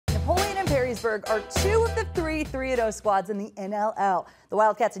Perrysburg are two of the three 3-0 squads in the NLL. The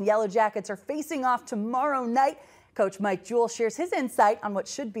Wildcats and Yellow Jackets are facing off tomorrow night. Coach Mike Jewell shares his insight on what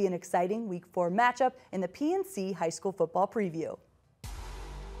should be an exciting Week 4 matchup in the PNC High School Football Preview.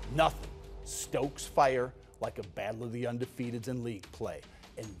 Nothing stokes fire like a battle of the undefeateds in league play.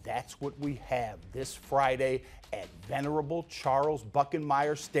 And that's what we have this Friday at venerable Charles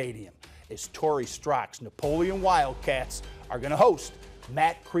Buckenmeyer Stadium, as Torrey Strock's Napoleon Wildcats are going to host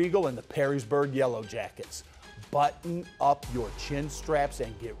Matt Kriegel and the Perrysburg Yellow Jackets. Button up your chin straps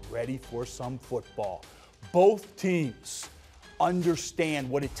and get ready for some football. Both teams understand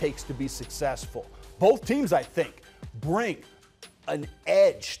what it takes to be successful. Both teams, I think, bring an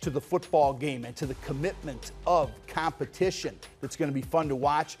edge to the football game and to the commitment of competition that's going to be fun to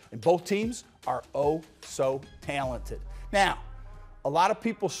watch. And both teams are oh so talented. Now, a lot of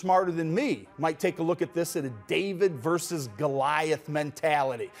people smarter than me might take a look at this at a David versus Goliath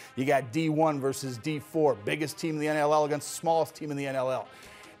mentality. You got D1 versus D4, biggest team in the NLL against the smallest team in the NLL.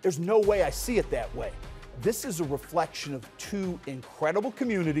 There's no way I see it that way. This is a reflection of two incredible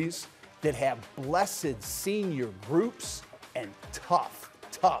communities that have blessed senior groups and tough,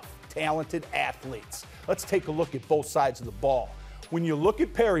 talented athletes. Let's take a look at both sides of the ball. When you look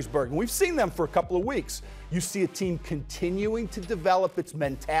at Perrysburg, and we've seen them for a couple of weeks, you see a team continuing to develop its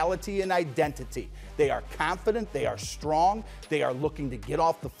mentality and identity. They are confident, they are strong, they are looking to get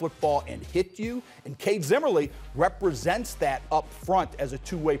off the football and hit you, and Cade Zimmerly represents that up front as a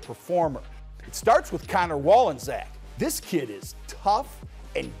two-way performer. It starts with Connor Wallenczak. This kid is tough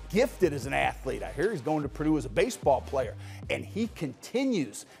and gifted as an athlete. I hear he's going to Purdue as a baseball player, and he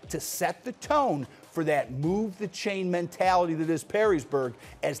continues to set the tone for that move the chain mentality that is Perrysburg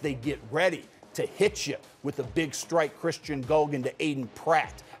as they get ready to hit you with a big strike Christian Golgan to Aiden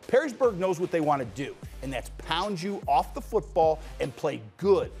Pratt. Perrysburg knows what they want to do, and that's pound you off the football and play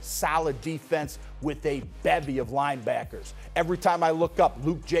good, solid defense with a bevy of linebackers. Every time I look up,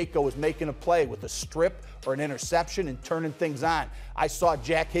 Luke Jaco is making a play with a strip or an interception and turning things on. I saw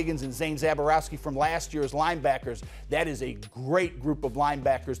Jack Higgins and Zane Zaborowski from last year as linebackers. That is a great group of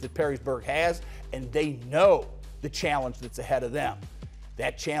linebackers that Perrysburg has, and they know the challenge that's ahead of them.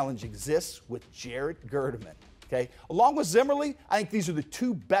 That challenge exists with Jarrett Gerdeman. Okay. Along with Zimmerly, I think these are the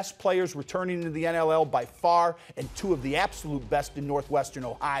two best players returning to the NLL by far and two of the absolute best in Northwestern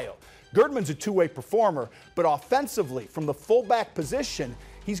Ohio. Gerdeman's a two-way performer, but offensively, from the fullback position,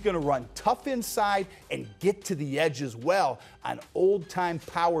 he's going to run tough inside and get to the edge as well on old-time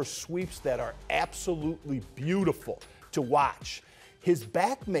power sweeps that are absolutely beautiful to watch. His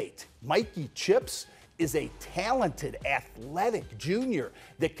backmate, Mikey Chips, is a talented, athletic junior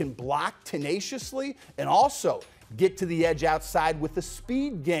that can block tenaciously and also get to the edge outside with a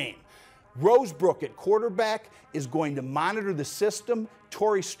speed game. Rosebrook at quarterback is going to monitor the system.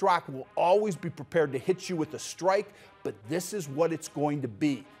 Torrey Strock will always be prepared to hit you with a strike, but this is what it's going to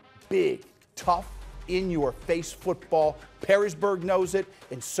be. Big, tough, in-your-face football. Perrysburg knows it,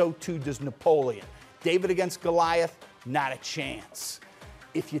 and so too does Napoleon. David against Goliath, not a chance.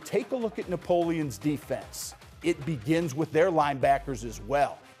 If you take a look at Napoleon's defense, it begins with their linebackers as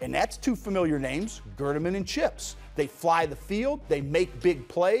well. And that's two familiar names, Gerdeman and Chips. They fly the field, they make big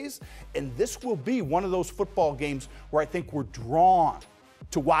plays, and this will be one of those football games where I think we're drawn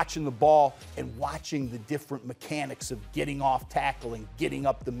to watching the ball and watching the different mechanics of getting off tackle and getting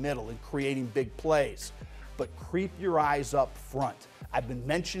up the middle and creating big plays. But keep your eyes up front. I've been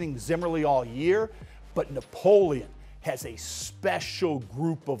mentioning Zimmerly all year, but Napoleon has a special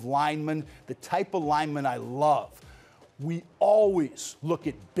group of linemen, the type of linemen I love. We always look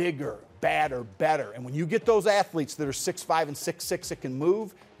at bigger, badder, better. And when you get those athletes that are 6'5" and 6'6" that can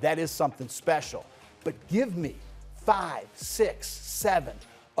move, that is something special. But give me 5, 6, 7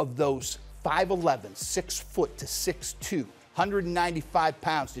 of those 5'11", 6 foot to 6'2", 195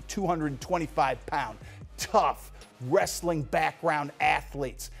 pounds to 225 pound, tough, wrestling background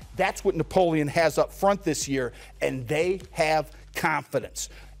athletes. That's what Napoleon has up front this year, and they have confidence.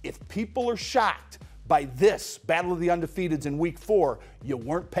 If people are shocked by this Battle of the Undefeateds in Week 4, you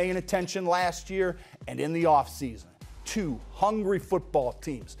weren't paying attention last year and in the offseason. Two hungry football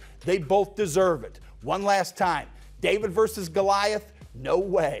teams. They both deserve it. One last time, David versus Goliath? No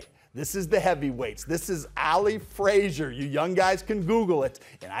way. This is the heavyweights. This is Ali Frazier. You young guys can Google it.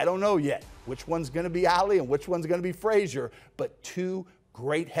 And I don't know yet which one's going to be Ali and which one's going to be Frazier, but two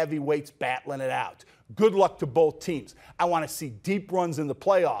great heavyweights battling it out. Good luck to both teams. I want to see deep runs in the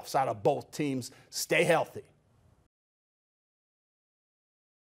playoffs out of both teams. Stay healthy.